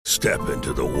Step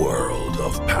into the world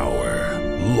of power,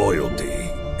 loyalty,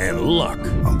 and luck.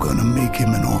 I'm gonna make him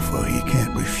an offer he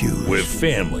can't refuse. With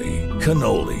family,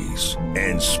 cannolis,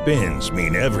 and spins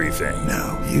mean everything.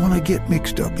 Now, you wanna get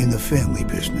mixed up in the family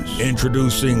business.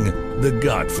 Introducing The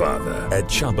Godfather at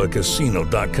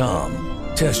ChumbaCasino.com.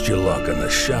 Test your luck in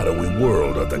the shadowy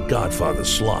world of The Godfather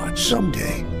slot.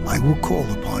 Someday, I will call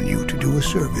upon you to do a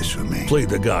service for me. Play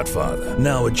The Godfather,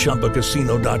 now at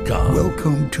ChumbaCasino.com.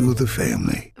 Welcome to the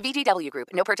family. VGW Group.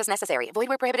 No purchase necessary. Void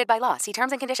where prohibited by law. See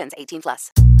terms and conditions.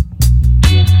 18+.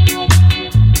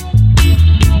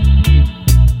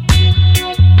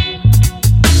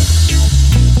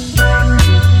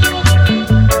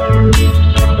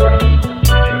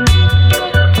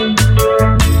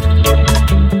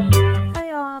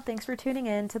 Thanks for tuning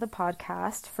in to the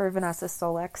podcast for Vanessa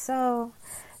Solek. So,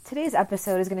 today's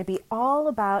episode is going to be all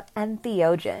about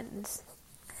entheogens.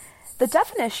 The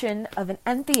definition of an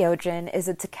entheogen is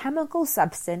it's a chemical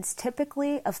substance,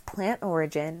 typically of plant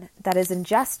origin, that is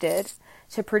ingested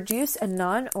to produce a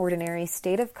non-ordinary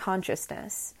state of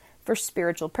consciousness for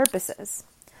spiritual purposes.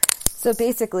 So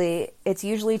basically, it's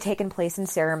usually taken place in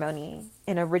ceremony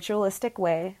in a ritualistic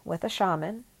way with a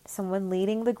shaman, someone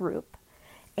leading the group,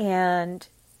 and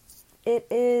it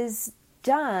is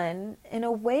done in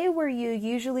a way where you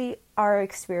usually are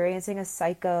experiencing a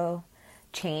psycho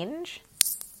change.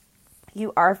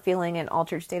 You are feeling an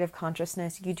altered state of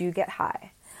consciousness. You do get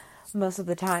high most of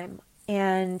the time.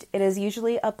 And it is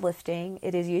usually uplifting.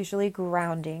 It is usually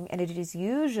grounding. And it is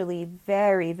usually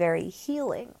very, very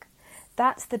healing.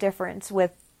 That's the difference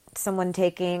with someone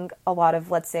taking a lot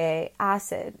of, let's say,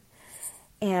 acid.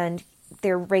 And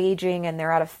they're raging and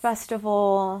they're at a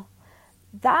festival.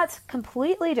 That's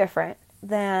completely different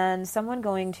than someone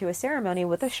going to a ceremony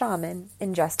with a shaman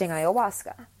ingesting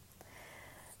ayahuasca.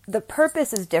 The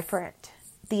purpose is different.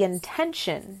 The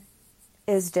intention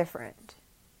is different.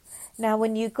 Now,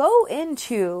 when you go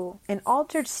into an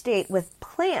altered state with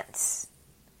plants,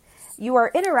 you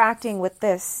are interacting with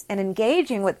this and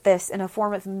engaging with this in a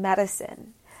form of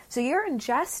medicine. So you're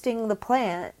ingesting the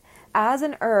plant as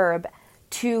an herb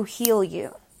to heal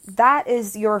you. That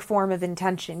is your form of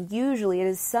intention. Usually it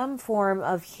is some form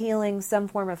of healing, some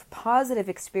form of positive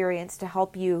experience to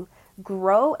help you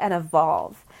grow and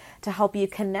evolve, to help you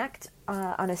connect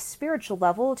on a spiritual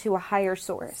level to a higher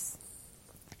source,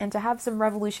 and to have some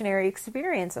revolutionary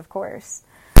experience, of course.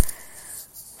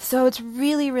 So it's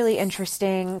really, really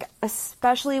interesting,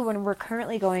 especially when we're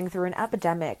currently going through an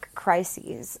epidemic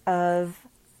crisis of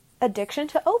addiction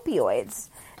to opioids.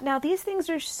 Now, these things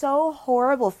are so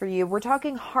horrible for you. We're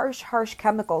talking harsh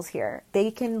chemicals here.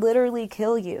 They can literally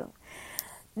kill you.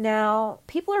 Now,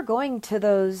 people are going to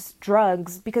those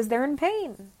drugs because they're in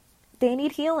pain. They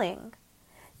need healing.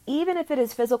 Even if it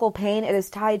is physical pain, it is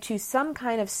tied to some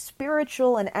kind of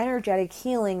spiritual and energetic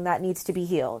healing that needs to be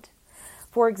healed.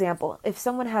 For example, if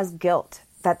someone has guilt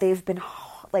that they've been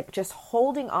just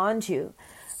holding on to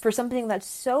for something that's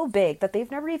so big that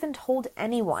they've never even told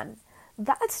anyone,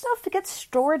 that stuff gets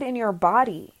stored in your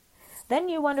body. Then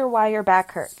you wonder why your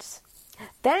back hurts.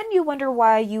 Then you wonder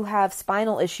why you have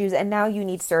spinal issues and now you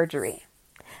need surgery.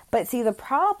 But see, the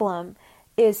problem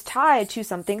is tied to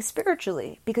something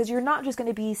spiritually, because you're not just going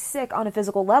to be sick on a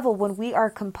physical level when we are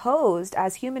composed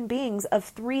as human beings of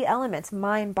 3 elements: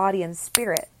 mind, body, and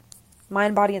spirit.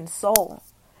 Mind, body, and soul.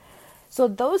 So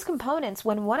those components,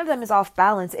 when one of them is off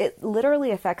balance, it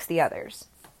literally affects the others.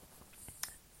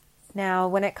 Now,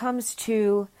 when it comes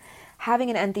to having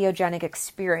an entheogenic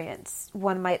experience,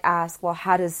 one might ask, well,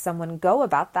 how does someone go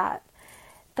about that?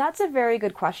 That's a very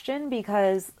good question,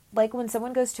 because like when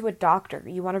someone goes to a doctor,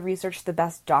 you want to research the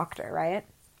best doctor, right?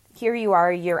 Here you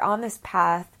are, you're on this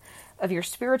path of your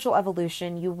spiritual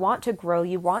evolution. You want to grow,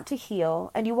 you want to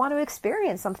heal, and you want to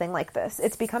experience something like this.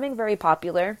 It's becoming very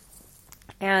popular.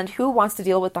 And who wants to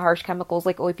deal with the harsh chemicals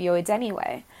like opioids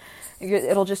anyway?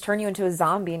 It'll just turn you into a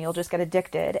zombie and you'll just get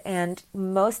addicted. And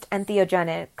most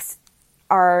entheogenics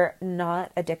are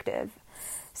not addictive.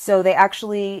 So they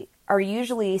actually are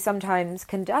usually sometimes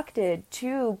conducted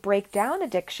to break down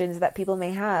addictions that people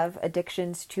may have.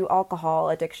 Addictions to alcohol,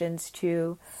 addictions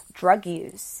to drug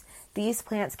use. These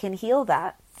plants can heal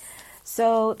that.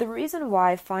 So the reason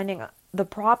why finding the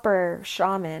proper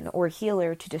shaman or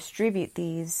healer to distribute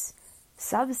these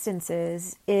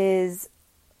substances is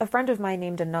a friend of mine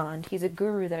named Anand. He's a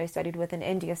guru that I studied with in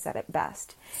India, said it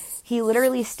best. He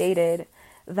literally stated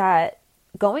that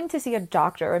going to see a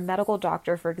doctor, a medical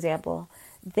doctor, for example,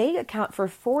 they account for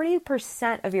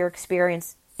 40% of your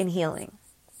experience in healing,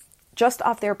 just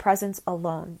off their presence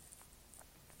alone.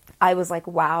 I was like,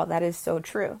 wow, that is so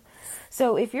true.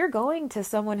 So if you're going to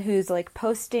someone who's like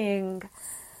posting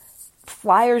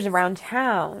flyers around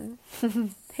town.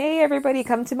 Hey, everybody,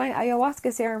 come to my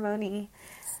ayahuasca ceremony.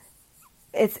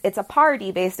 It's a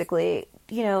party, basically.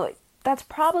 You know, that's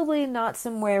probably not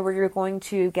somewhere where you're going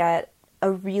to get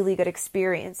a really good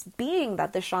experience, being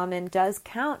that the shaman does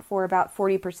count for about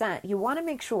 40%. You want to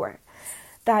make sure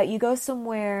that you go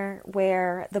somewhere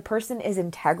where the person is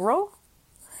integral.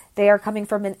 They are coming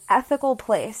from an ethical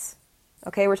place.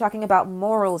 Okay, we're talking about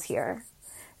morals here.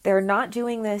 They're not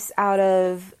doing this out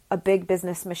of a big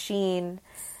business machine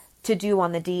to do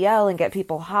on the DL and get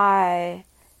people high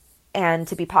and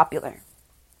to be popular.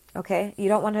 Okay, you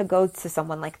don't want to go to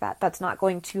someone like that. That's not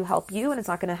going to help you and it's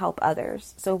not going to help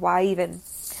others. So why even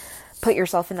put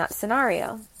yourself in that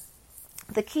scenario?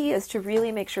 The key is to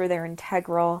really make sure they're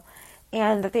integral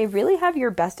and that they really have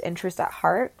your best interest at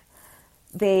heart.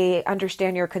 They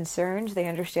understand your concerns. They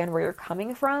understand where you're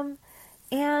coming from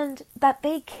and that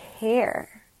they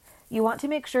care. You want to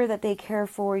make sure that they care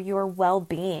for your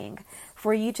well-being,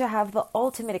 for you to have the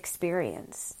ultimate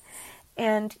experience.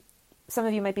 And some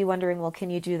of you might be wondering, well, can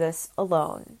you do this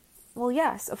alone? Well,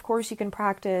 yes, of course you can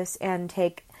practice and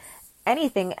take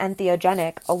anything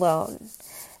entheogenic alone.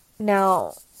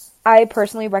 Now, I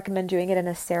personally recommend doing it in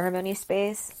a ceremony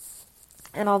space.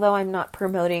 And although I'm not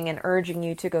promoting and urging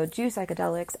you to go do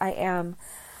psychedelics, I am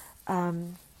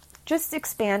just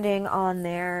expanding on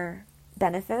their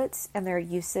benefits and their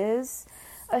uses,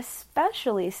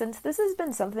 especially since this has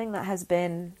been something that has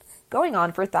been going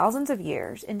on for thousands of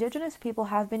years. Indigenous people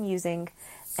have been using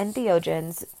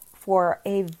entheogens for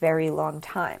a very long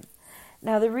time.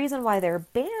 Now, the reason why they're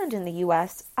banned in the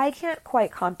US, I can't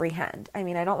quite comprehend. I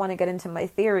mean, I don't want to get into my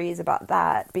theories about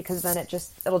that because then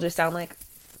it'll just sound like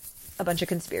a bunch of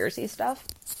conspiracy stuff.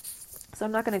 So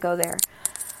I'm not going to go there.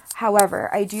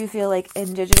 However, I do feel like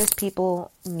Indigenous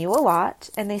people knew a lot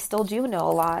and they still do know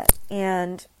a lot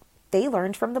and they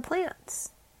learned from the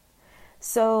plants.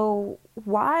 So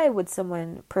why would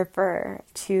someone prefer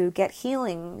to get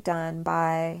healing done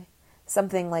by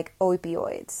something like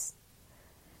opioids?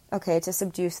 Okay, to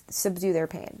subdue their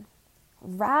pain.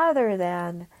 Rather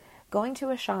than going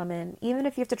to a shaman, even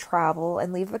if you have to travel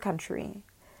and leave the country,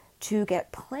 to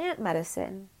get plant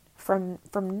medicine from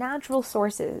natural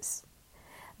sources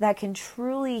that can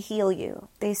truly heal you.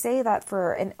 They say that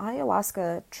for an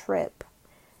ayahuasca trip,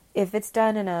 if it's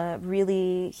done in a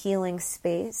really healing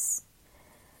space,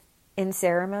 in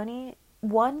ceremony,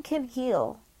 one can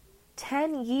heal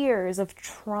 10 years of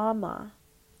trauma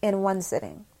in one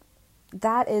sitting.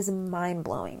 That is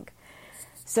mind-blowing.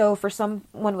 So for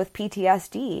someone with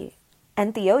PTSD,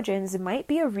 entheogens might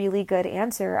be a really good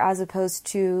answer as opposed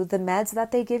to the meds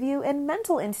that they give you in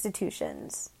mental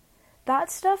institutions. That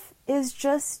stuff is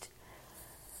just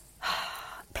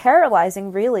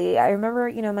paralyzing, really. I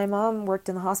remember, my mom worked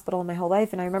in the hospital my whole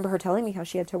life, and I remember her telling me how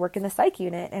she had to work in the psych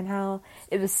unit and how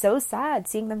it was so sad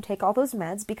seeing them take all those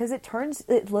meds because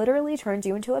it literally turns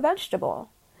you into a vegetable.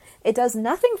 It does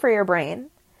nothing for your brain.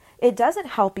 It doesn't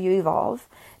help you evolve.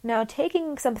 Now,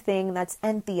 taking something that's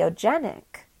entheogenic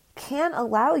can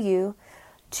allow you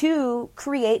to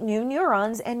create new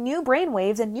neurons and new brain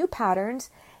waves and new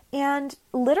patterns and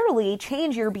literally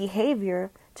change your behavior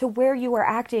to where you are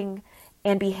acting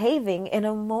and behaving in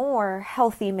a more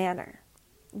healthy manner.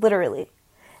 Literally.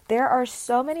 There are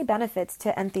so many benefits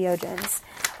to entheogens.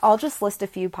 I'll just list a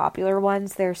few popular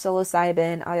ones. There's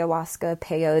psilocybin, ayahuasca,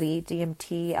 peyote,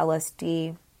 DMT,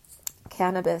 LSD,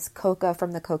 cannabis, coca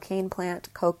from the cocaine plant,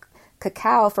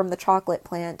 cacao from the chocolate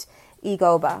plant,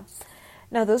 igoba.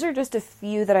 Now, those are just a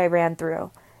few that I ran through,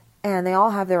 and they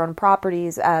all have their own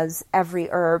properties as every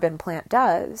herb and plant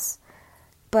does.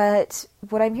 But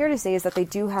what I'm here to say is that they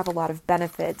do have a lot of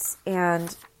benefits,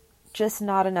 and just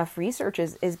not enough research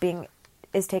is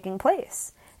taking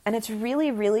place. And it's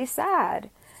really, really sad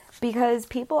because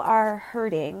people are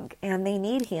hurting and they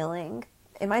need healing.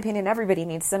 In my opinion, everybody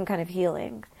needs some kind of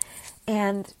healing.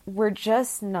 And we're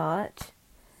just not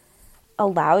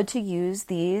allowed to use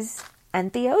these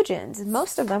entheogens.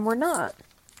 Most of them were not.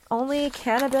 Only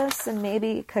cannabis and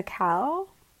maybe cacao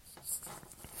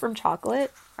from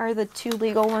chocolate are the two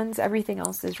legal ones. Everything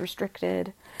else is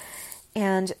restricted.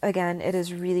 And again, it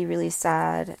is really, really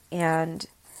sad. And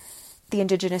the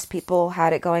Indigenous people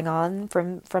had it going on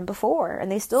from before,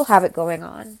 and they still have it going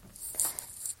on.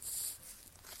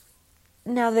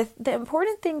 Now, the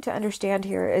important thing to understand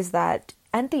here is that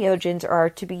entheogens are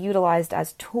to be utilized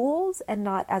as tools and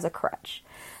not as a crutch.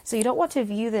 So you don't want to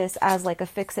view this as like a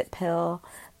fix-it pill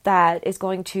that is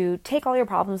going to take all your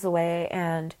problems away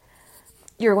and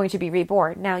you're going to be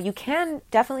reborn. Now, you can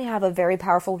definitely have a very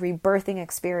powerful rebirthing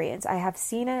experience. I have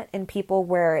seen it in people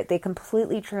where they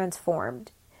completely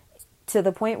transformed to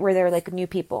the point where they're like new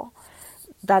people.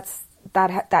 That's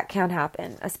that can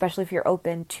happen, especially if you're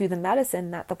open to the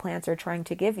medicine that the plants are trying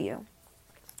to give you.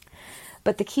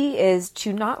 But the key is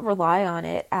to not rely on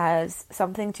it as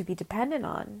something to be dependent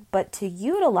on, but to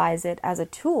utilize it as a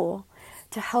tool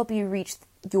to help you reach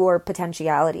your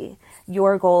potentiality,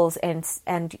 your goals,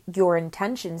 and your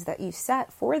intentions that you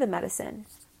set for the medicine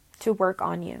to work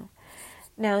on you.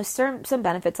 Now, some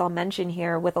benefits I'll mention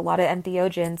here with a lot of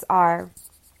entheogens are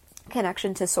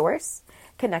connection to source,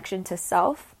 connection to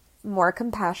self, more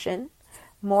compassion,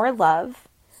 more love,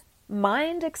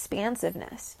 mind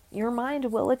expansiveness. Your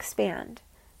mind will expand,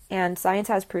 and science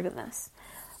has proven this.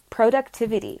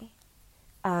 Productivity,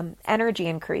 energy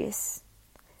increase,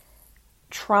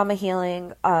 trauma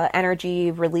healing,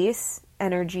 energy release,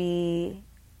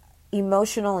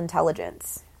 emotional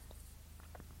intelligence.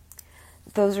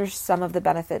 Those are some of the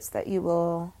benefits that you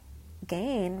will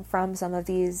gain from some of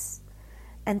these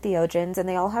entheogens, and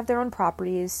they all have their own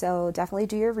properties, so definitely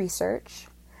do your research.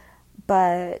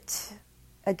 But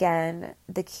again,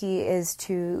 the key is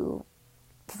to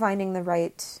finding the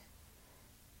right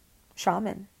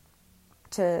shaman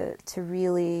to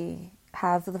really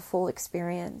have the full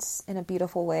experience in a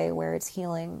beautiful way where it's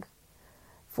healing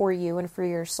for you and for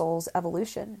your soul's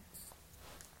evolution.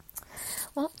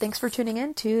 Well, thanks for tuning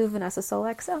in to Vanessa Soul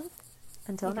XO.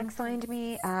 Until next time, find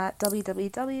me at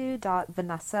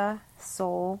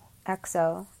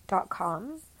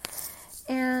www.vanessasoulxo.com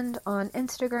and on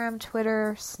Instagram,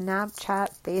 Twitter,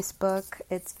 Snapchat, Facebook,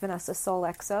 it's Vanessa Soul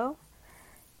XO.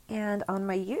 And on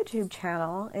my YouTube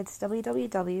channel, it's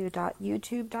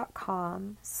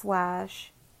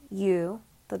www.youtube.com/U,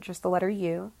 just the letter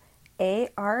U,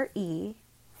 ARE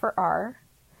for R,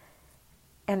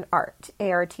 and art,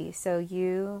 ART, so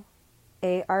UARE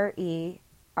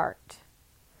art.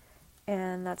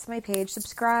 And that's my page.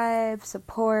 Subscribe,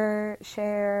 support,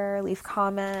 share, leave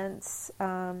comments.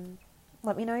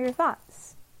 Let me know your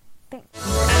thoughts. Thanks.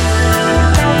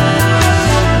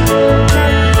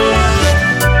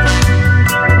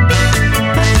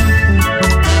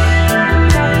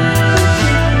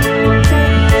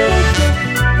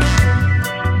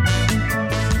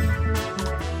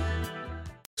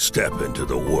 Step into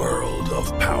the world of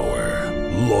power,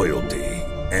 loyalty,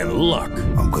 and luck.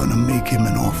 I'm gonna make him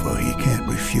an offer he can't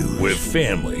refuse. With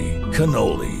family,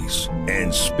 cannolis,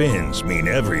 and spins mean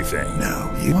everything.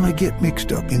 Now, you wanna get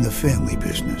mixed up in the family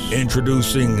business.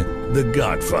 Introducing The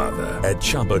Godfather at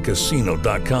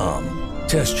ChumbaCasino.com.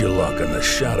 Test your luck in the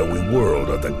shadowy world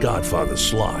of The Godfather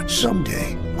slot.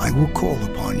 Someday, I will call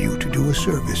upon you to do a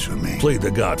service for me. Play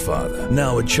The Godfather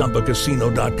now at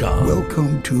ChumbaCasino.com.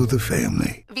 Welcome to the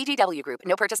family. VGW Group.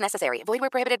 No purchase necessary. Void where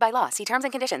prohibited by law. See terms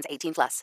and conditions. 18+.